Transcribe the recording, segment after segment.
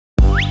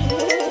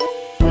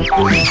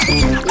Little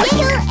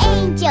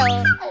angel.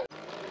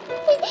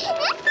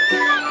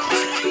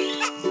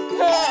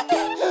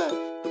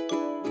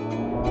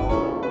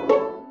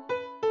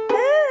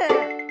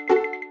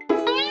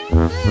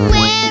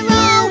 Where,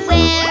 oh,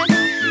 where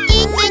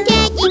did my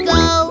daddy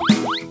go?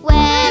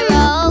 Where,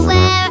 oh,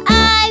 where,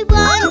 I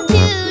want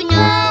to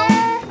know.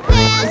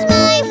 Where's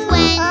my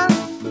friend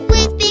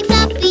with big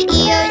floppy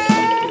ears?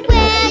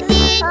 Where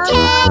did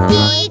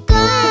Teddy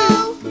go?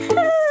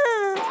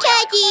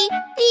 Teddy,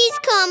 please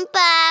come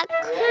back.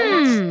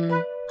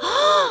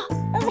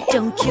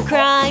 Don't you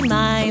cry,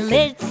 my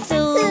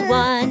little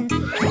one.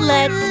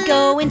 Let's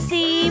go and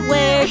see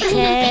where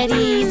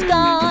Teddy's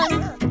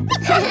gone.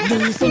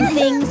 Losing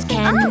things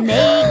can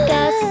make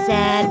us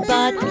sad,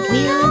 but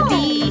we'll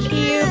be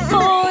here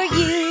for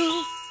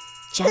you.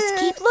 Just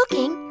keep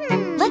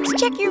looking. Let's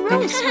check your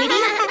room, sweetie.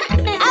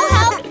 I'll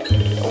help.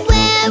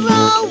 Where,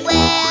 oh,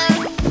 where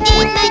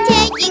did my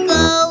Teddy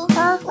go?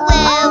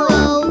 Where,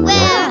 oh,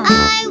 where,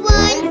 I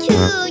want to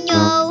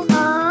know.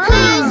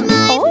 Where's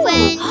my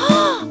friend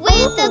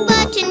with the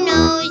button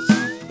nose?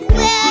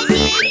 Where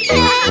did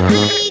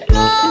Teddy go?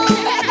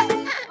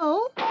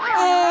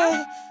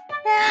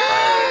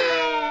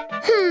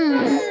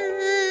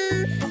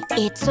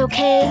 It's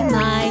okay,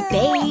 my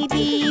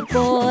baby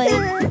boy.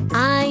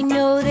 I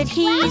know that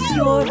he's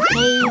your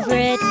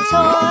favorite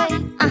toy.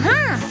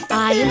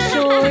 I am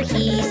sure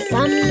he's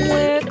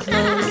somewhere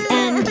close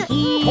and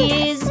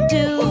he is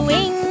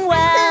doing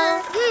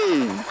well.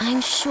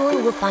 I'm sure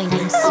we'll find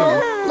him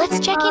soon. Let's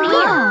check in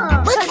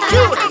here. Let's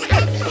do it!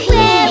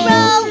 Where,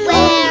 oh,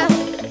 where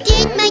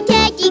did my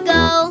Teddy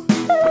go?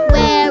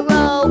 Where,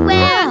 oh,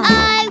 where,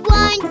 I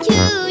want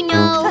to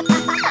know.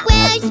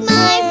 Where's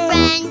my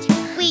friend?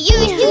 We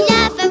used to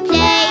laugh and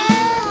play.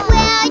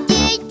 Where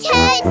did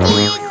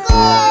Teddy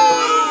go?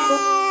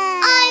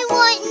 I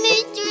want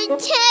Mr.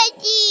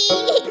 Teddy.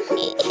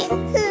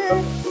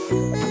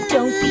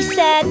 Don't be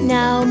sad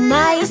now,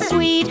 my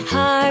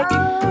sweetheart.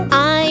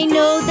 I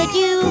know that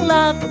you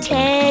love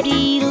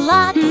Teddy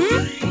lots.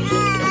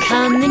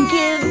 Come and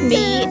give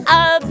me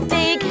a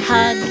big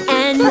hug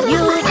and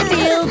you'll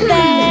feel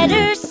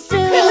better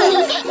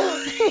soon.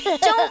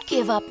 Don't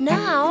give up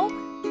now.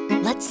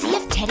 Let's see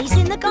if Teddy's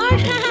in the garden.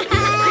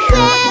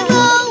 Where,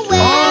 oh,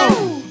 where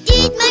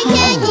did my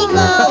Teddy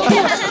go?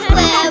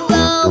 Where,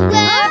 oh,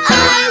 where,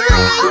 I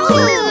want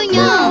to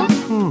know.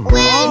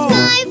 Where's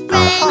my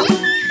friend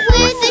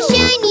with the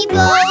shiny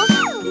bow?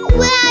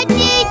 Where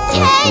did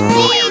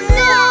Teddy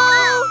go?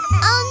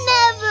 I'll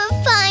never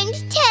find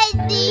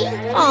Teddy.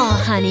 Aw,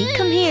 honey,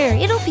 come here.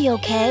 It'll be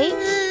okay.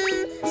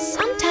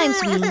 Sometimes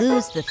we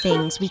lose the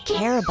things we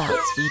care about,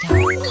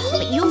 sweetheart.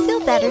 But you'll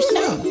feel better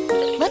soon.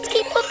 Let's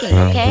keep looking,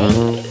 okay?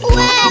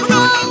 Where,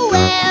 oh,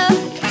 where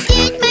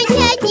did my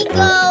Teddy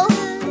go?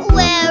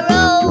 Where,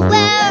 oh,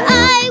 where,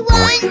 I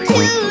want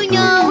to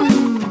know.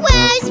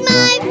 Where's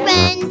my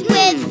friend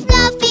with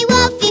fluffy,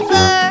 wuffy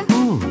fur?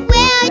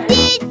 Where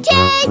did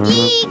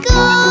Teddy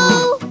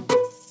go?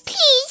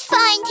 Please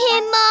find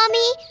him,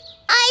 Mommy.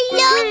 I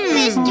love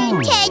Mr.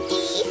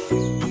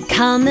 Teddy.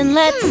 Come and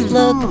let's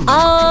look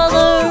all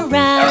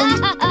around,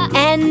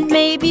 and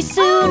maybe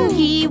soon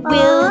he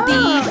will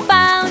be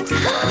found.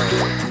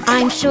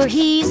 I'm sure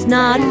he's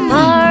not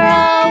far